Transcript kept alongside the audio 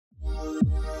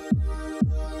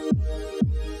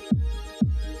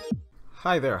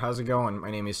Hi there, how's it going?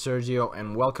 My name is Sergio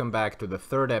and welcome back to the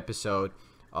third episode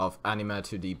of Anima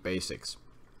 2D Basics.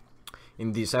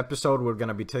 In this episode we're going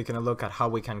to be taking a look at how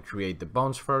we can create the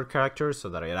bones for our character so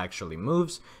that it actually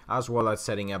moves, as well as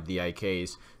setting up the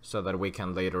IKs so that we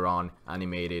can later on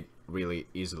animate it really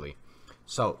easily.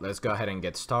 So let's go ahead and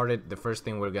get started. The first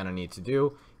thing we're going to need to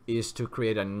do is to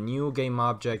create a new game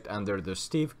object under the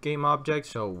Steve game object.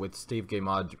 So with Steve game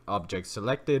object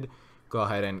selected, go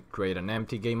ahead and create an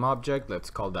empty game object.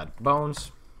 Let's call that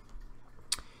bones.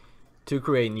 To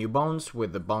create new bones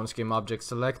with the bones game object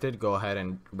selected, go ahead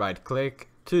and right click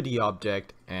to the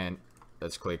object and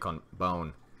let's click on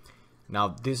bone. Now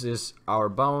this is our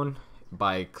bone.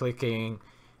 By clicking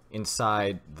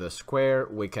inside the square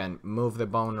we can move the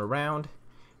bone around,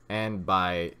 and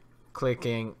by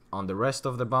clicking on the rest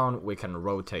of the bone we can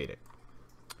rotate it.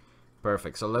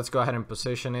 Perfect. So let's go ahead and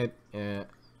position it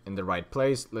in the right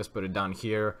place. Let's put it down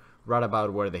here right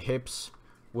about where the hips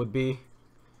would be,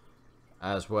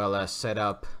 as well as set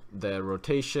up the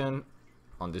rotation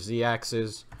on the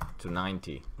z-axis to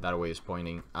 90. That way it's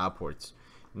pointing upwards.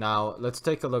 Now let's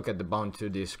take a look at the bone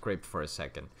 2D script for a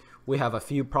second. We have a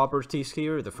few properties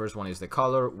here. The first one is the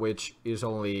color, which is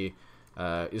only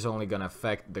gonna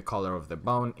affect the color of the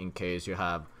bone. In case you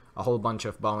have a whole bunch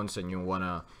of bones and you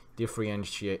wanna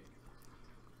differentiate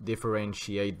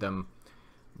them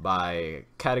by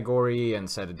category and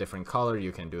set a different color,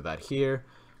 you can do that here,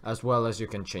 as well as you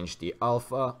can change the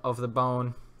alpha of the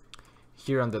bone.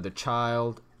 Here under the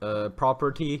child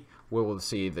property, we will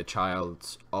see the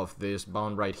childs of this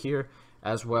bone right here,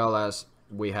 as well as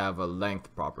we have a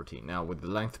length property. Now with the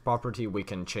length property we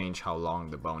can change how long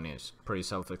the bone is. Pretty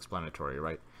self-explanatory,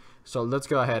 right? So let's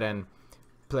go ahead and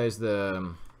place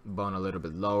the bone a little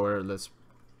bit lower. Let's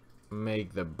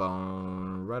make the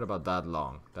bone right about that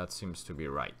long. That seems to be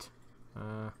right.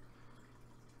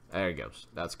 There it goes.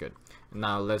 That's good.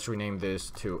 Now let's rename this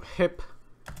to hip,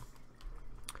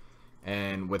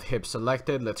 and with hip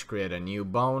selected let's create a new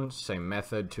bone. Same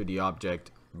method, to the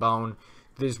object bone.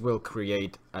 This will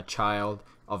create a child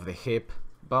of the hip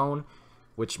bone,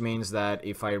 which means that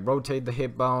if I rotate the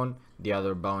hip bone, the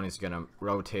other bone is gonna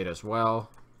rotate as well,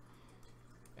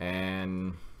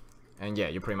 and yeah,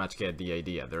 you pretty much get the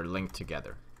idea. They're linked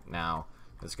together. Now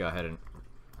let's go ahead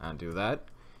and do that,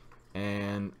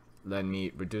 and let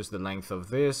me reduce the length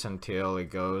of this until it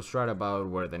goes right about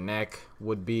where the neck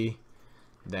would be.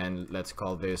 Then let's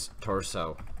call this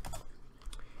torso.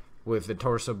 With the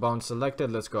torso bone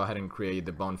selected, let's go ahead and create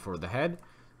the bone for the head.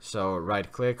 So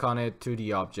right click on it, to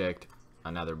the object,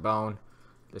 another bone.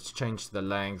 Let's change the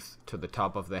length to the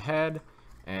top of the head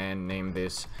and name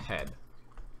this head.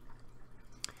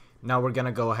 Now we're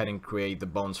gonna go ahead and create the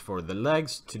bones for the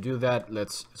legs. To do that,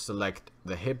 let's select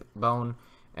the hip bone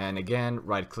and again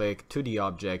right click to the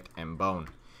object and bone.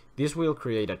 This will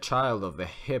create a child of the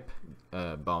hip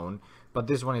bone, but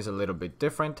this one is a little bit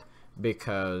different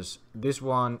because this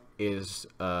one is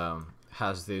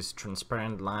has this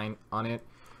transparent line on it,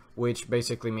 which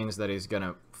basically means that it's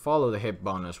gonna follow the hip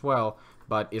bone as well,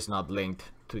 but it's not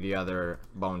linked to the other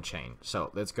bone chain.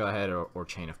 So let's go ahead, or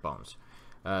chain of bones.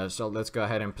 So let's go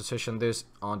ahead and position this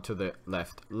onto the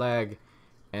left leg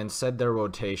and set the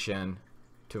rotation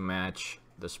to match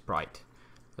the sprite.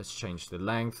 Let's change the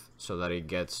length so that it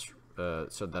gets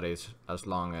so that it's as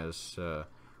long as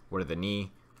where the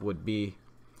knee would be,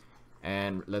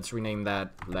 and let's rename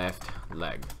that left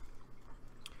leg.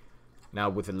 Now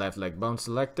with the left leg bone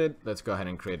selected, let's go ahead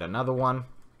and create another one.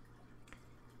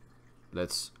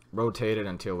 Let's rotate it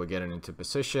until we get it into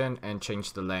position and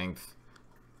change the length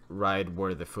right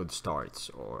where the foot starts,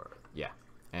 or yeah,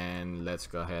 and let's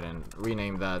go ahead and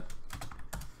rename that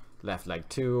left leg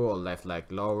 2 or left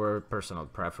leg lower, personal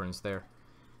preference there.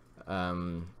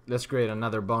 Let's create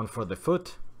another bone for the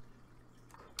foot,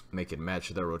 make it match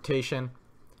the rotation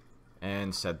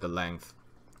and set the length,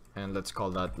 and let's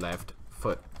call that left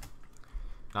foot.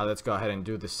 Now let's go ahead and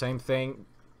do the same thing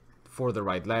for the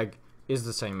right leg. Is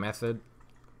the same method.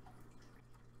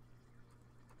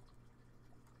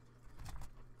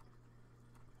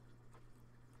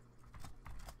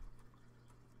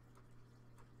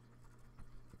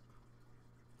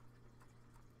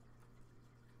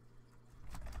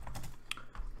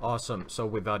 Awesome. So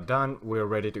with that done, we're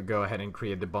ready to go ahead and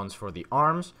create the bones for the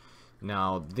arms.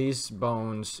 Now these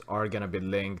bones are gonna be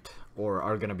linked, or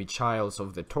are gonna be childs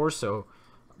of the torso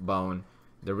bone.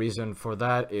 The reason for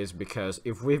that is because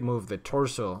if we move the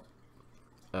torso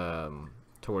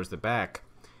towards the back,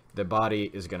 the body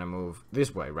is gonna move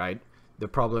this way, right? The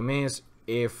problem is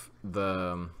if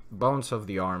the bones of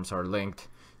the arms are linked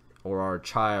or are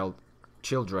child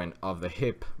children of the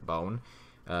hip bone,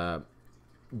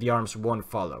 the arms won't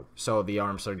follow. So the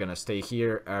arms are gonna stay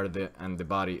here, and the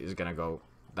body is gonna go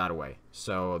that way.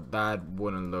 So that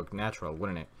wouldn't look natural,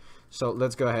 wouldn't it? So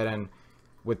let's go ahead and,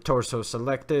 with torso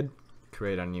selected,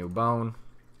 create a new bone,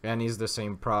 and it's the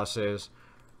same process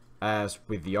as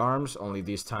with the arms, only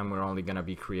this time we're only gonna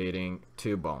be creating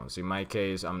 2 bones. In my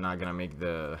case, I'm not gonna make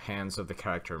the hands of the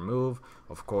character move.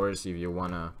 Of course, if you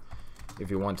want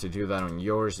to do that on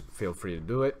yours, feel free to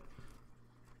do it.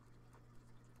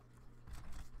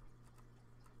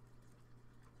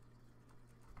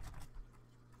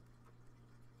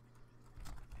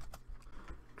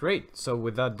 Great, so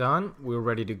with that done, we're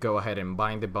ready to go ahead and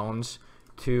bind the bones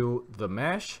to the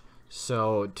mesh.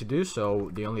 So to do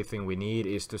so, the only thing we need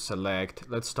is to select,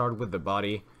 let's start with the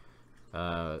body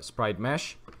sprite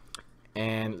mesh,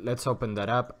 and let's open that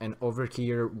up, and over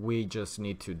here we just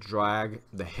need to drag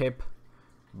the hip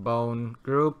bone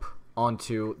group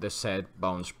onto the set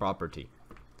bones property.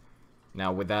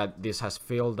 Now with that, this has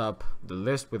filled up the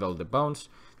list with all the bones.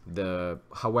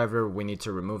 However, we need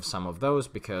to remove some of those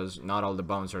because not all the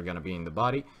bones are going to be in the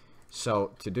body.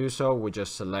 So to do so, we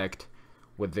just select,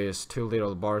 with these 2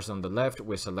 little bars on the left,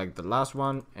 we select the last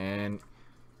one and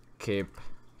keep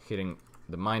hitting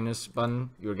the minus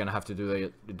button. You're going to have to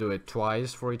do it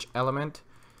twice for each element.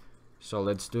 So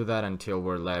let's do that until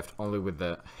we're left only with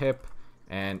the hip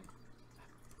and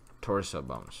torso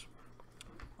bones.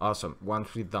 Awesome.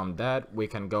 Once we've done that, we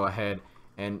can go ahead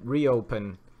and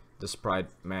reopen the sprite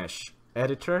mesh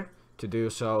editor. To do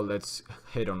so, let's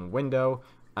hit on Window,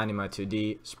 Anima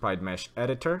 2D, sprite mesh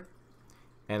editor,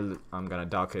 and I'm gonna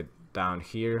dock it down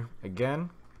here again.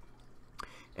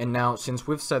 And now, since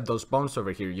we've set those bones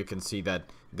over here, you can see that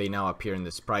they now appear in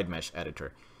the sprite mesh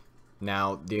editor.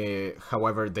 Now,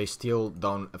 however, they still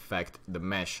don't affect the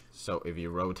mesh, so if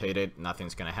you rotate it,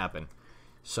 nothing's gonna happen.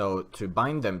 So to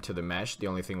bind them to the mesh, the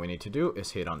only thing we need to do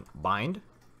is hit on Bind.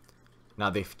 Now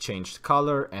they've changed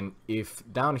color, and if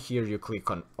down here you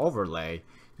click on Overlay,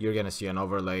 you're gonna see an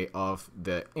overlay of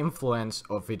the influence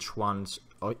of each one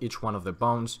of the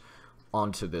bones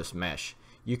onto this mesh.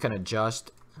 You can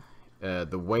adjust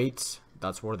the weights,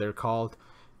 that's what they're called,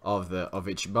 of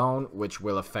each bone, which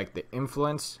will affect the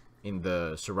influence in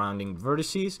the surrounding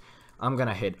vertices. I'm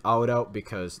gonna hit Auto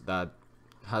because that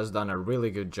has done a really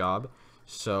good job.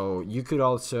 So you could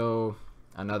also,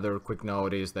 another quick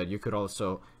note is that you could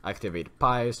also activate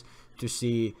pies to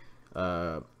see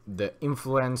the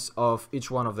influence of each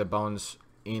one of the bones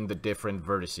in the different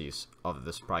vertices of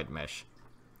the sprite mesh.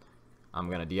 I'm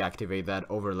gonna deactivate that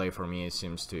overlay. For me, it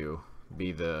seems to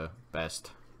be the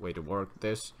best way to work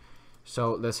this.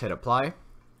 So let's hit apply,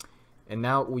 and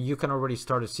now you can already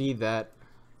start to see that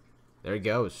there it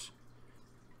goes.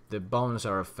 The bones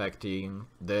are affecting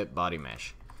the body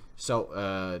mesh.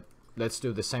 So let's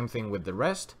do the same thing with the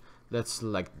rest. Let's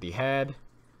select the head,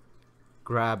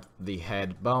 grab the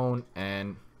head bone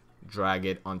and drag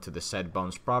it onto the set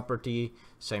bones property.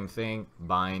 Same thing,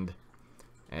 bind,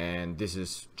 and this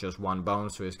is just one bone,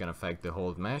 so it's gonna affect the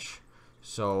whole mesh.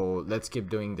 So let's keep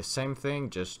doing the same thing,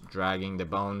 just dragging the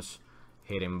bones,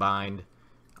 hitting bind,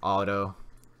 auto,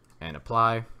 and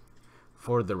apply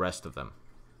for the rest of them.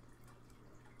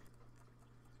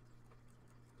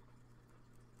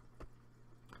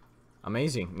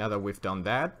 Amazing. Now that we've done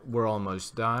that, we're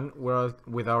almost done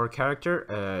with our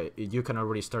character. You can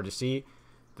already start to see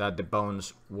that the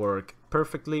bones work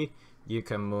perfectly. You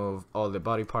can move all the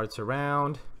body parts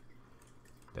around,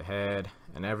 the head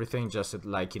and everything, just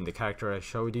like in the character I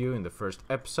showed you in the first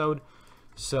episode.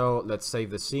 So let's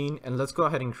save the scene and let's go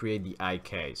ahead and create the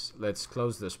IKs. Let's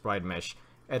close the sprite mesh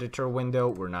editor window.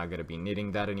 We're not going to be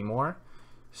needing that anymore.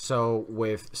 So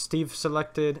with Steve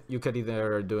selected, you could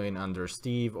either do it under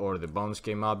Steve or the bones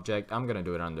game object. I'm gonna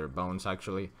do it under bones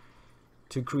actually.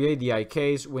 To create the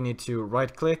IKs, we need to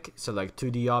right click, select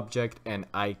 2D object and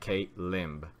IK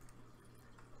limb.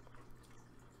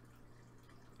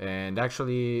 And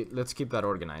actually, let's keep that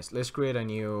organized. Let's create a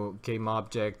new game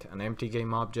object, an empty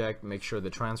game object. Make sure the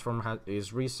transform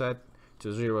is reset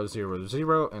to 0, 0,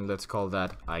 0, and let's call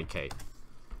that IK.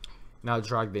 Now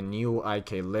drag the new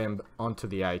IK limb onto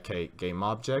the IK game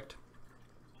object,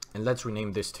 and let's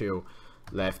rename this to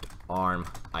left arm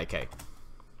IK.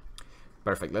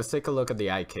 Perfect. Let's take a look at the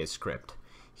IK script.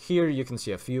 Here you can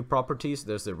see a few properties.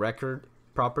 There's the record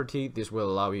property. This will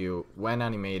allow you, when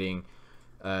animating,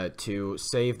 to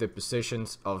save the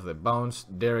positions of the bones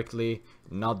directly,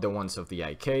 not the ones of the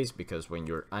IKs, because when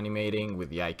you're animating with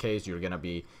the IKs, you're gonna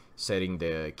be setting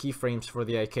the keyframes for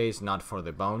the IKs, not for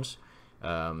the bones.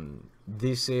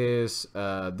 There's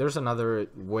another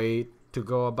way to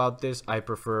go about this. I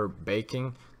prefer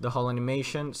baking the whole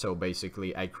animation. So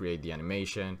basically I create the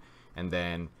animation and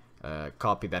then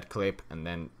copy that clip and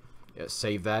then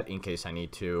save that in case I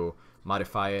need to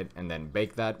modify it, and then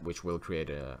bake that, which will create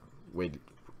a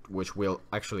which will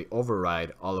actually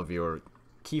override all of your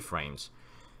keyframes,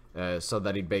 so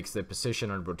that it bakes the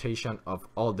position and rotation of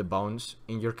all the bones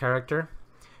in your character.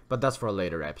 But that's for a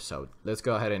later episode. Let's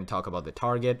go ahead and talk about the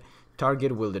target.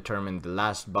 Target will determine the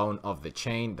last bone of the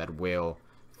chain that will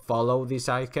follow this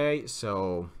IK.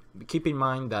 So keep in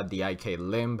mind that the IK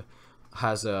limb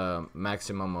has a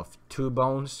maximum of 2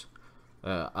 bones,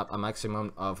 a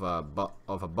maximum of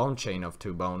a bone chain of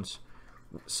 2 bones.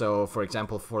 So for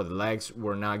example, for the legs,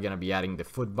 we're not gonna be adding the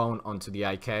foot bone onto the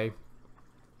IK.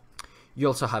 You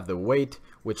also have the weight,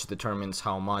 which determines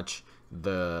how much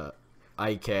the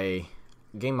IK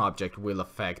game object will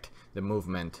affect the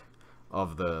movement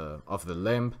of the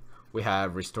limb. We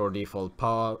have restore default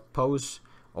pose,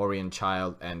 orient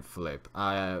child, and flip.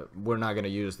 We're not gonna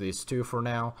use these 2 for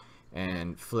now.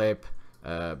 And flip,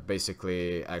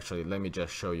 basically, actually, let me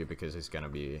just show you because it's gonna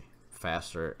be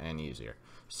faster and easier.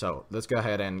 So let's go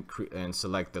ahead and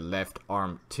select the left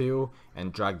arm 2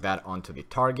 and drag that onto the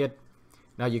target.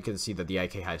 Now you can see that the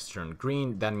IK has turned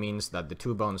green. That means that the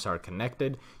 2 bones are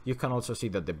connected. You can also see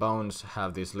that the bones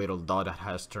have this little dot that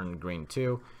has turned green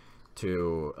too,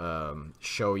 to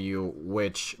show you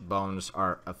which bones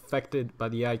are affected by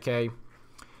the IK.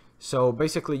 So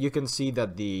basically you can see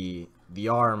that the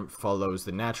arm follows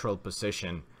the natural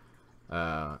position,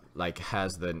 like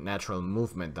has the natural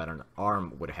movement that an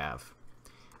arm would have.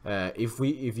 If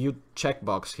you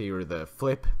checkbox here the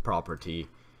flip property,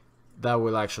 that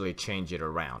will actually change it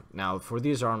around. Now for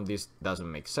this arm, this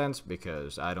doesn't make sense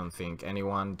because I don't think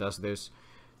anyone does this.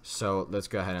 So let's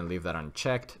go ahead and leave that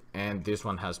unchecked, and this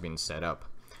one has been set up.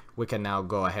 We can now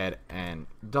go ahead and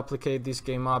duplicate this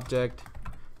game object,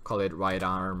 call it right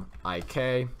arm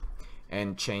IK,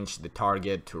 and change the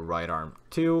target to right arm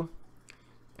 2,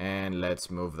 and let's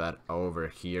move that over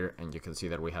here, and you can see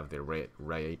that we have the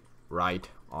right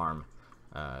arm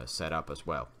set up as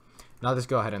well. Now let's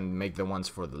go ahead and make the ones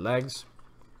for the legs.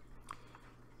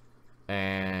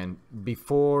 And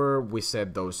before we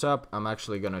set those up, I'm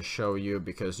actually gonna show you,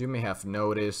 because you may have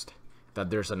noticed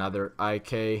that there's another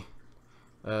IK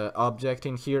object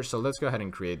in here. So let's go ahead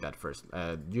and create that first.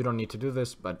 You don't need to do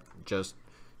this, but just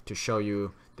to show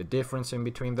you the difference in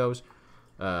between those,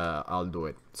 I'll do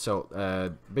it.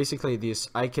 So basically this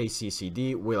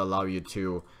IKCCD will allow you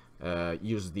to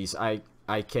use these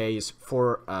IKs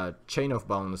for a chain of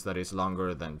bones that is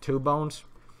longer than 2 bones.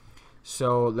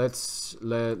 So let's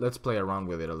play around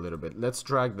with it a little bit. Let's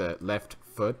drag the left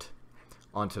foot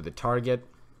onto the target,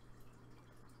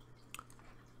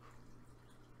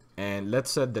 and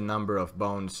let's set the number of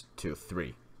bones to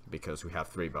 3 because we have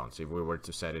 3 bones. If we were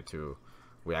to set it to,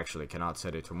 we actually cannot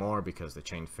set it to more because the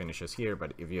chain finishes here,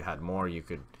 but if you had more, you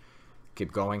could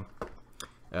keep going.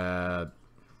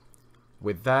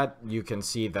 With that, you can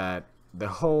see that the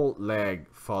whole leg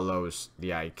follows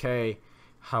the IK.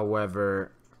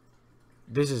 However,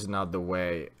 this is not the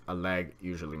way a leg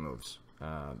usually moves.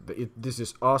 This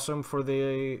is awesome for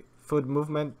the foot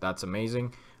movement. That's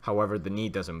amazing. However, the knee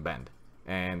doesn't bend,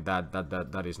 and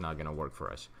that is not gonna work for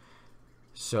us.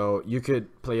 So you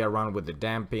could play around with the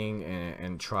damping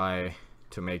and try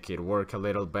to make it work a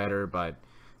little better, but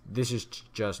this is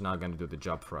just not gonna do the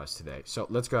job for us today. So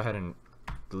let's go ahead and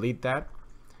delete that,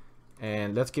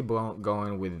 and let's keep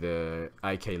going with the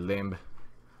IK limb.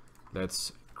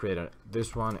 Let's create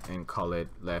this one and call it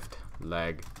left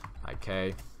leg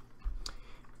IK.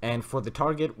 And for the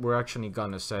target, we're actually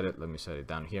gonna set it, let me set it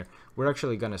down here, we're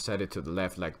actually gonna set it to the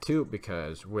left leg 2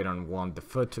 because we don't want the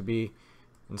foot to be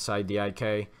inside the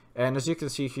IK. And as you can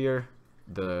see here,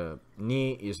 the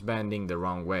knee is bending the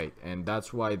wrong way, and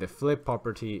that's why the flip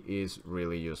property is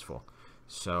really useful.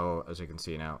 So as you can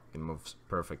see now, it moves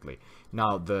perfectly.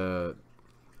 Now the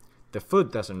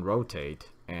foot doesn't rotate,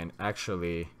 and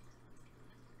actually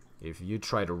if you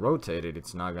try to rotate it,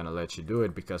 it's not gonna let you do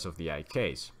it because of the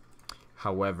IKs.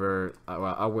 However,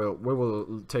 we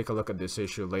will take a look at this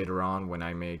issue later on when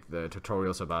I make the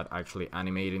tutorials about actually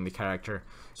animating the character,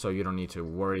 so you don't need to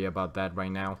worry about that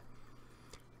right now.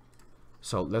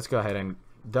 So let's go ahead and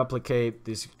duplicate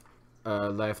this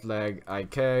left leg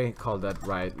IK, call that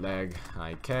right leg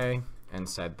IK, and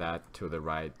set that to the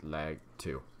right leg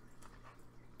 2.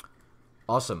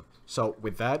 Awesome. So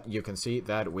with that, you can see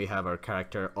that we have our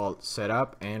character all set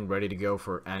up and ready to go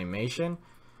for animation.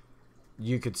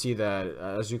 You could see that,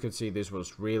 as you could see, this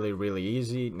was really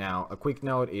easy. Now a quick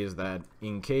note is that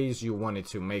in case you wanted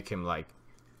to make him like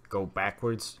go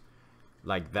backwards,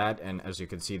 like that, and as you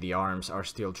can see, the arms are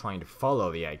still trying to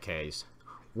follow the IKs.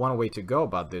 One way to go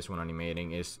about this when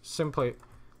animating is simply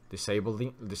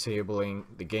disabling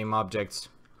the game objects,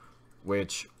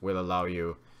 which will allow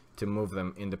you to move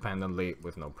them independently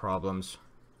with no problems.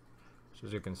 So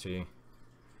as you can see,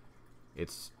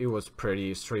 it was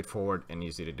pretty straightforward and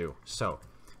easy to do. So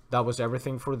that was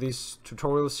everything for this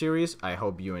tutorial series. I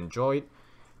hope you enjoyed.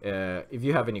 If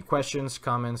you have any questions,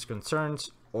 comments,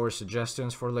 concerns, or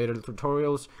suggestions for later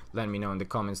tutorials, let me know in the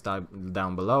comments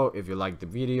down below. If you liked the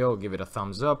video, give it a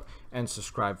thumbs up and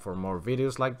subscribe for more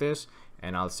videos like this,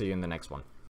 and I'll see you in the next one.